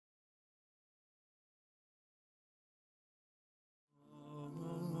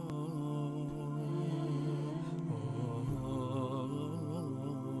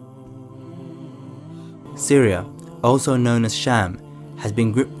Syria, also known as Sham, has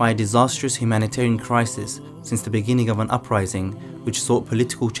been gripped by a disastrous humanitarian crisis since the beginning of an uprising which sought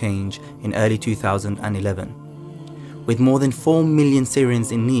political change in early 2011. With more than 4 million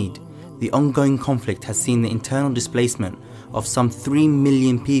Syrians in need, the ongoing conflict has seen the internal displacement of some 3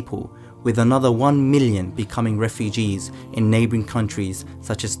 million people, with another 1 million becoming refugees in neighbouring countries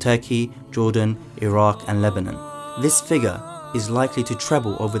such as Turkey, Jordan, Iraq and Lebanon. This figure is likely to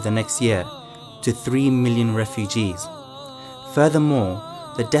treble over the next year to 3 million refugees. Furthermore,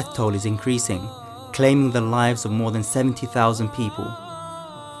 the death toll is increasing, claiming the lives of more than 70,000 people.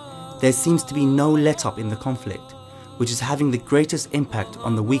 There seems to be no let-up in the conflict, which is having the greatest impact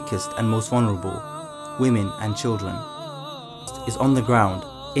on the weakest and most vulnerable, women and children. Is on the ground,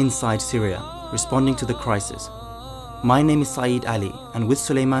 inside Syria, responding to the crisis. My name is Saeed Ali, and with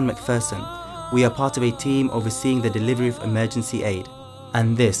Suleiman McPherson, we are part of a team overseeing the delivery of emergency aid.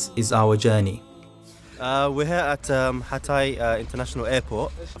 And this is our journey. We're here at Hatay International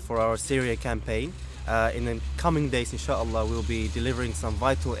Airport for our Syria campaign. In the coming days, inshallah, we'll be delivering some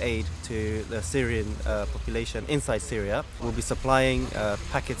vital aid to the Syrian population inside Syria. We'll be supplying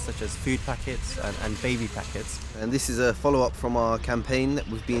packets such as food packets and baby packets. And this is a follow-up from our campaign that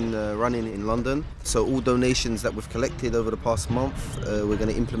we've been running in London. So all donations that we've collected over the past month, we're going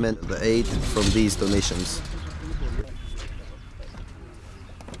to implement the aid from these donations.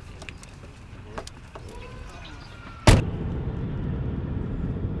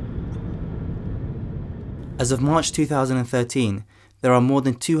 As of March 2013, there are more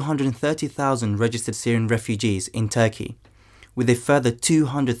than 230,000 registered Syrian refugees in Turkey, with a further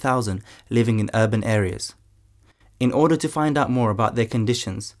 200,000 living in urban areas. In order to find out more about their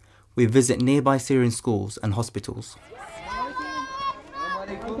conditions, we visit nearby Syrian schools and hospitals.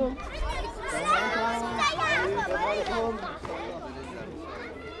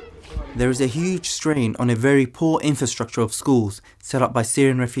 There is a huge strain on a very poor infrastructure of schools set up by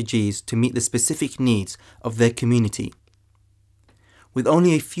Syrian refugees to meet the specific needs of their community. With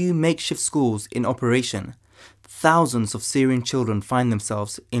only a few makeshift schools in operation, thousands of Syrian children find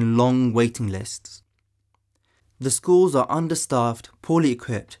themselves in long waiting lists. The schools are understaffed, poorly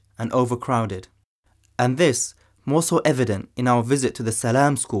equipped and overcrowded. And this more so evident in our visit to the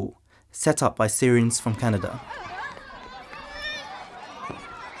Salam school, set up by Syrians from Canada.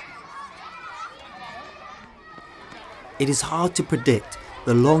 It is hard to predict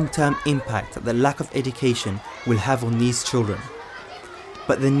the long-term impact that the lack of education will have on these children.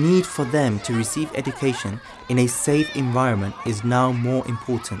 But the need for them to receive education in a safe environment is now more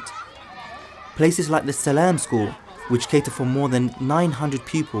important. Places like the Salam School, which cater for more than 900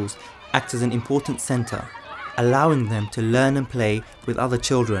 pupils, act as an important centre, allowing them to learn and play with other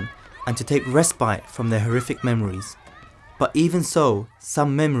children and to take respite from their horrific memories. But even so,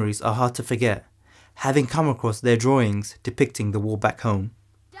 some memories are hard to forget, having come across their drawings depicting the war back home.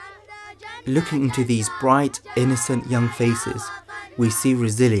 Looking into these bright, innocent young faces, we see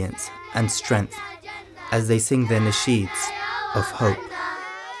resilience and strength as they sing their nasheeds of hope.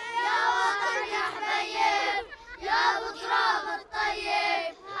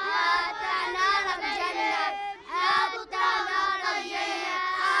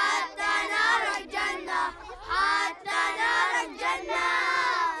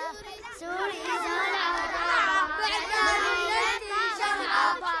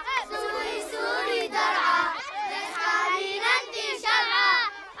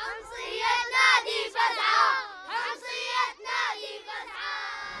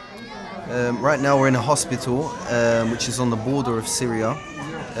 Right now we're in a hospital which is on the border of Syria.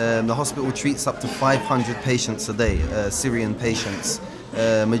 The hospital treats up to 500 patients a day, Syrian patients,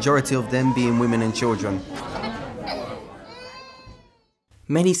 majority of them being women and children.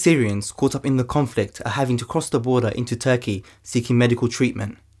 Many Syrians caught up in the conflict are having to cross the border into Turkey seeking medical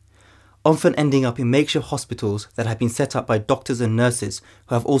treatment, often ending up in makeshift hospitals that have been set up by doctors and nurses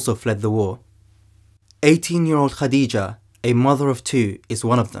who have also fled the war. 18-year-old Khadija, a mother of two, is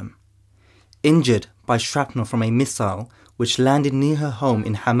one of them. Injured by shrapnel from a missile which landed near her home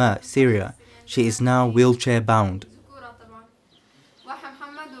in Hama, Syria, she is now wheelchair-bound.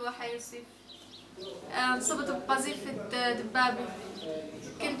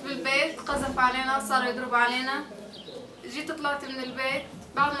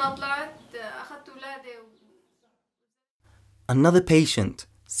 Another patient,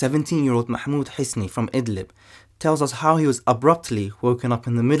 17-year-old Mahmoud Hisni from Idlib, tells us how he was abruptly woken up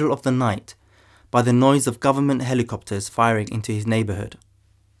in the middle of the night by the noise of government helicopters firing into his neighborhood.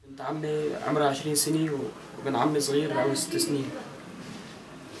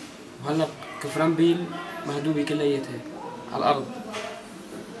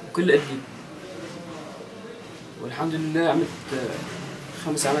 والحمد لله عملت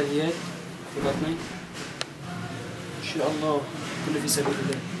 5 عمليات في بطني إن شاء الله كله في سبيل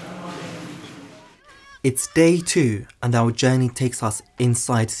الله. It's day 2 and our journey takes us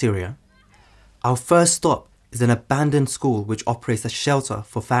inside Syria. Our first stop is an abandoned school which operates as shelter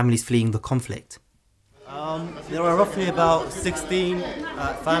for families fleeing the conflict. There are roughly about 16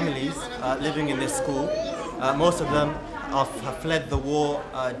 families living in this school. Most of them have fled the war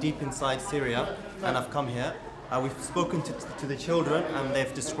deep inside Syria and have come here. We've spoken to the children and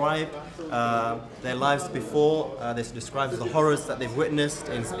they've described their lives before. They've described the horrors that they've witnessed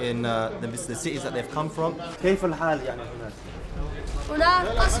in the cities that they've come from. كيف الحال يعني هناك؟ هناك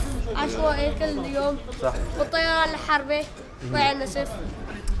قصف عشوائي كل يوم والطيران الحربي وعي النسف.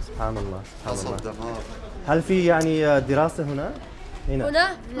 سبحان الله سبحان الله. هل في يعني دراسة هنا؟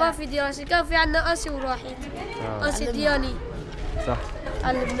 هنا ما في دراسة، كان في عندنا آسي وراحيت. آسي دياني. صح.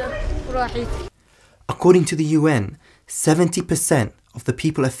 علمنا وراحيت. According to the UN, 70% of the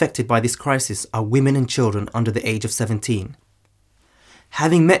people affected by this crisis are women and children under the age of 17.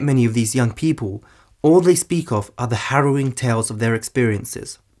 Having met many of these young people, all they speak of are the harrowing tales of their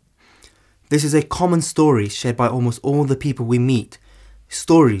experiences. This is a common story shared by almost all the people we meet,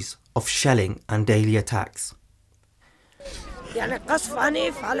 stories of shelling and daily attacks. يعني قصف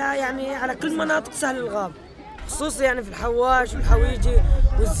عنيف على كل مناطق سهل الغاب، خصوصا يعني في الحواش والحويجي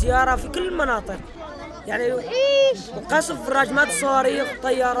والزيارة في كل المناطق. يعني القصف راجمات الصواريخ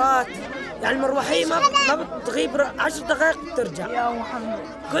والطيارات، يعني المروحية ما بتغيب 10 دقائق ترجع.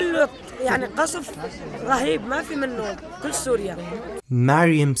 كله يعني قصف رهيب ما في منه كل سوريا.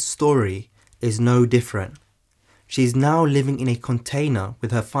 Mariam's story is no different. She's now living in a container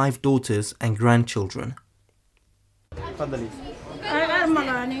with her 5 daughters and grandchildren.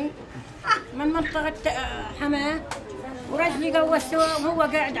 أرملاني من منطقة حماة ورجلي قوسته وهو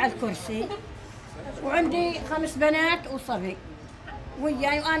قاعد على الكرسي وعندي 5 بنات وصبي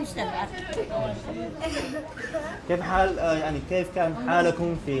وياي وأنا 7. كيف كان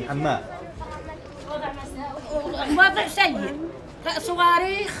حالكم في حماة؟ الوضع سيء،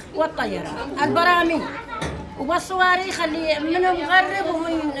 صواريخ والطيرة البراميل والصواريخ اللي منهم مغرب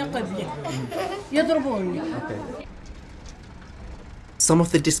ومن قبله يضربوني. Some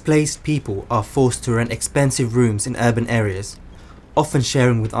of the displaced people are forced to rent expensive rooms in urban areas, often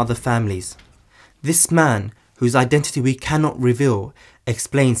sharing with other families. This man, whose identity we cannot reveal,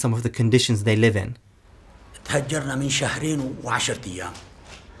 explains some of the conditions they live in. تهجرنا من 2 و10 أيام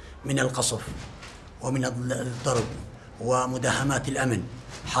من القصف ومن الضرب ومداهمات الأمن.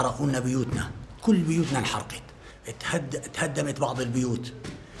 حرقوا لنا بيوتنا، كل بيوتنا انحرقت، تهدمت بعض البيوت،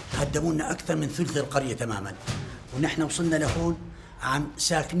 هدموا لنا أكثر من ثلث القرية تماما. ونحن وصلنا لهون عم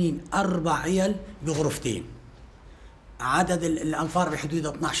ساكنين 4 عيال بغرفتين. عدد الأنفار بحدود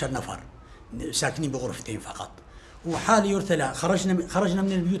 12 نفر ساكنين بغرفتين فقط. وحالي يرثى خرجنا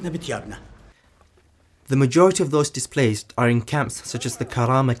من بيوتنا بثيابنا. The majority of those displaced are in camps such as the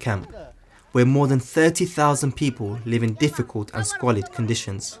Karama camp, where more than 30,000 people live in difficult and squalid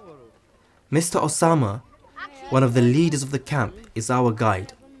conditions. Mr. Osama, one of the leaders of the camp, is our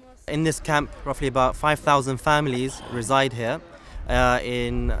guide. In this camp, roughly about 5,000 families reside here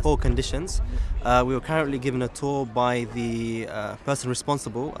in poor conditions. We were currently given a tour by the person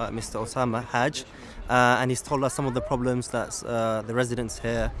responsible, Mr. Osama Haj, and he's told us some of the problems that the residents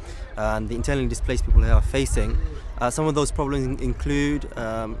here and the internally displaced people here are facing. Some of those problems include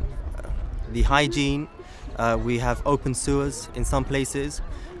the hygiene. We have open sewers in some places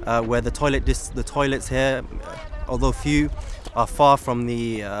where the toilets here, although few, are far from the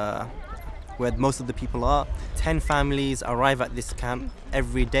where most of the people are. 10 families arrive at this camp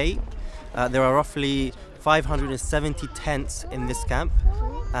every day. There are roughly 570 tents in this camp,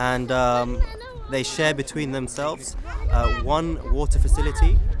 and they share between themselves one water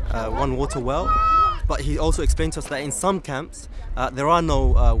facility, one water well. But he also explained to us that in some camps there are no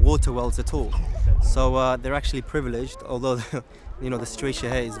water wells at all. So they're actually privileged, although the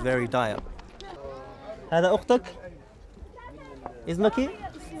situation here is very dire. هذا أختك؟ اسمك؟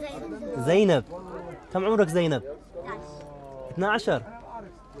 زينب. كم عمرك زينب؟ 12.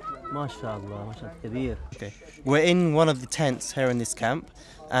 ما شاء الله ما شاء الله كبير. Okay. We're in one of the tents here in this camp,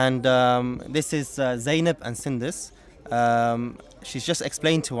 and this is Zainab and Sindis. She's just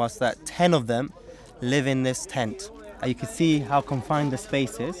explained to us that 10 of them live in this tent. You can see how confined the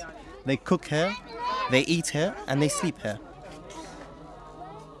space is. They cook here, they eat here, and they sleep here.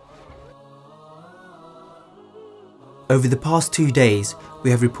 Over the past 2 days,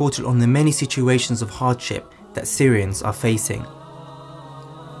 we have reported on the many situations of hardship that Syrians are facing.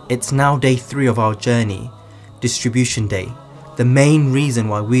 It's now day 3 of our journey, distribution day, the main reason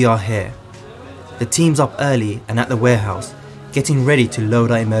why we are here. the team's up early and at the warehouse, getting ready to load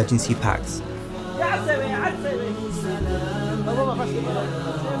our emergency packs.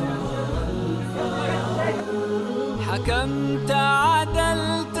 حكمت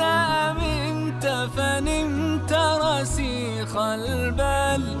عدلت أمنت فنمت رسيخ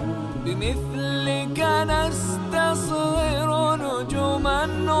البال بمثلك نستصغر نجوما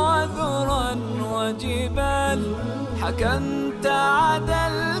وذرا وجبال حكمت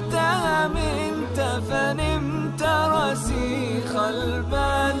عدلت أمنت فنمت رسيخ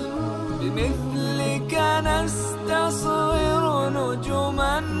البال بمثلك نستصغر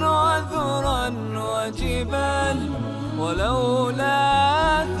نجوما وذرا وجبال ولولا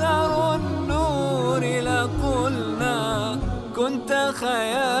أثر النور لقلنا كنت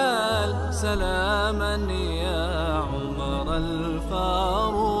خيال سلاما يا عمر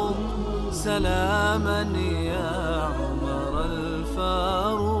الفاروق سلاما يا عمر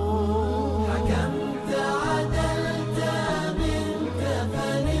الفاروق حكمت عدلت منك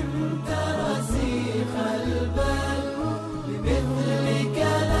فنمت رسيخ البال بمثلك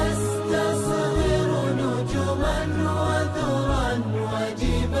نستصغر نجما وذرا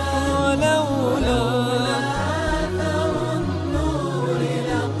وجبال ولولا أثر النور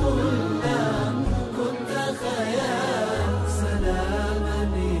لقلنا كنت خيال سلاما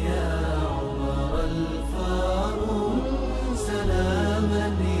يا عمر الفاروق سلاما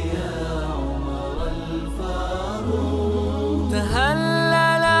يا عمر الفاروق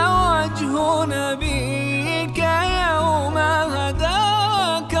تهلل وجه نبيك يوم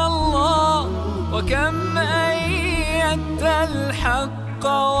هداك الله وكم أيدت الحق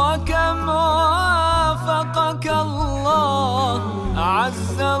وكم وافقك الله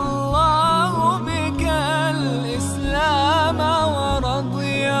أعز الله بك الإسلام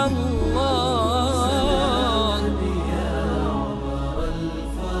ورضي الله يا عمر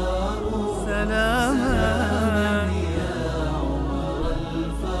الفاروق سلاما يا عمر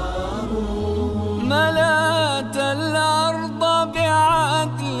الفاروق ملأت الأرض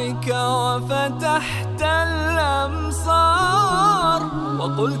بعدلك وفتحت الأمصار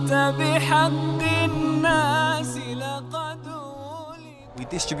وقلت بحق الناس لقد We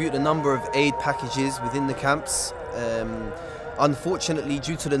distribute a number of aid packages within the camps. Unfortunately,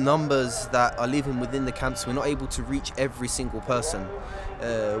 due to the numbers that are living within the camps, we're not able to reach every single person.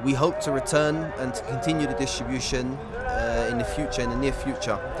 We hope to return and to continue the distribution in the future, in the near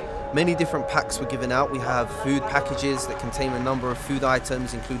future. Many different packs were given out. We have food packages that contain a number of food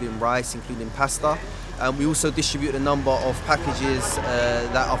items, including rice, including pasta. We also distribute a number of packages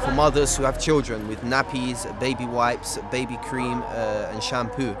that are for mothers who have children, with nappies, baby wipes, baby cream and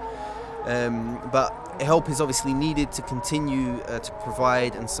shampoo. But help is obviously needed to continue to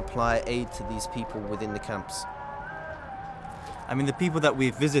provide and supply aid to these people within the camps. I mean, the people that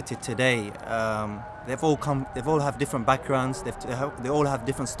we've visited today, they all have different backgrounds, they all have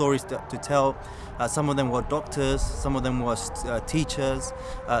different stories to tell. Some of them were doctors, some of them were teachers,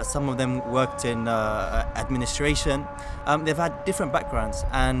 some of them worked in administration. They've had different backgrounds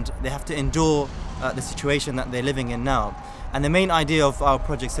and they have to endure the situation that they're living in now. And the main idea of our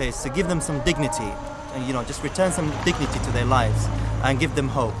project is to give them some dignity, and just return some dignity to their lives and give them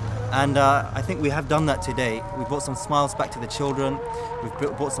hope. And I think we have done that today. We brought some smiles back to the children. We've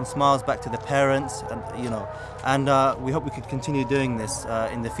brought some smiles back to the parents, and we hope we can continue doing this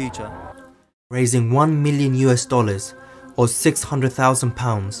in the future. Raising $1 million or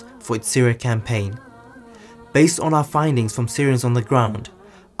 £600,000 for its Syria campaign. Based on our findings from Syrians on the ground,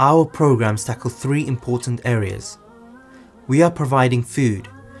 our programs tackle 3 important areas. We are providing food,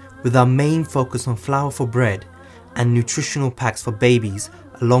 with our main focus on flour for bread and nutritional packs for babies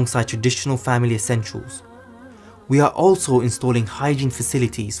alongside traditional family essentials. We are also installing hygiene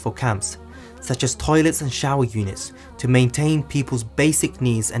facilities for camps, such as toilets and shower units, to maintain people's basic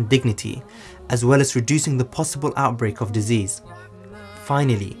needs and dignity, as well as reducing the possible outbreak of disease.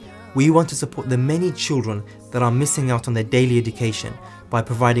 Finally, we want to support the many children that are missing out on their daily education by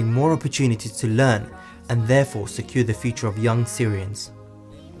providing more opportunities to learn and therefore secure the future of young Syrians.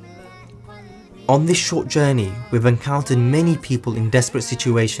 On this short journey, we've encountered many people in desperate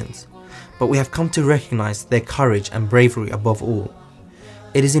situations, but we have come to recognize their courage and bravery above all.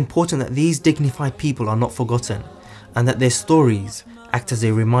 It is important that these dignified people are not forgotten, and that their stories act as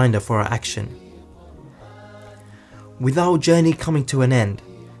a reminder for our action. With our journey coming to an end,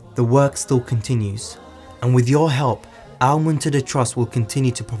 the work still continues, and with your help, our Muntada Trust will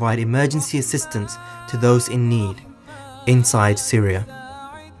continue to provide emergency assistance to those in need inside Syria.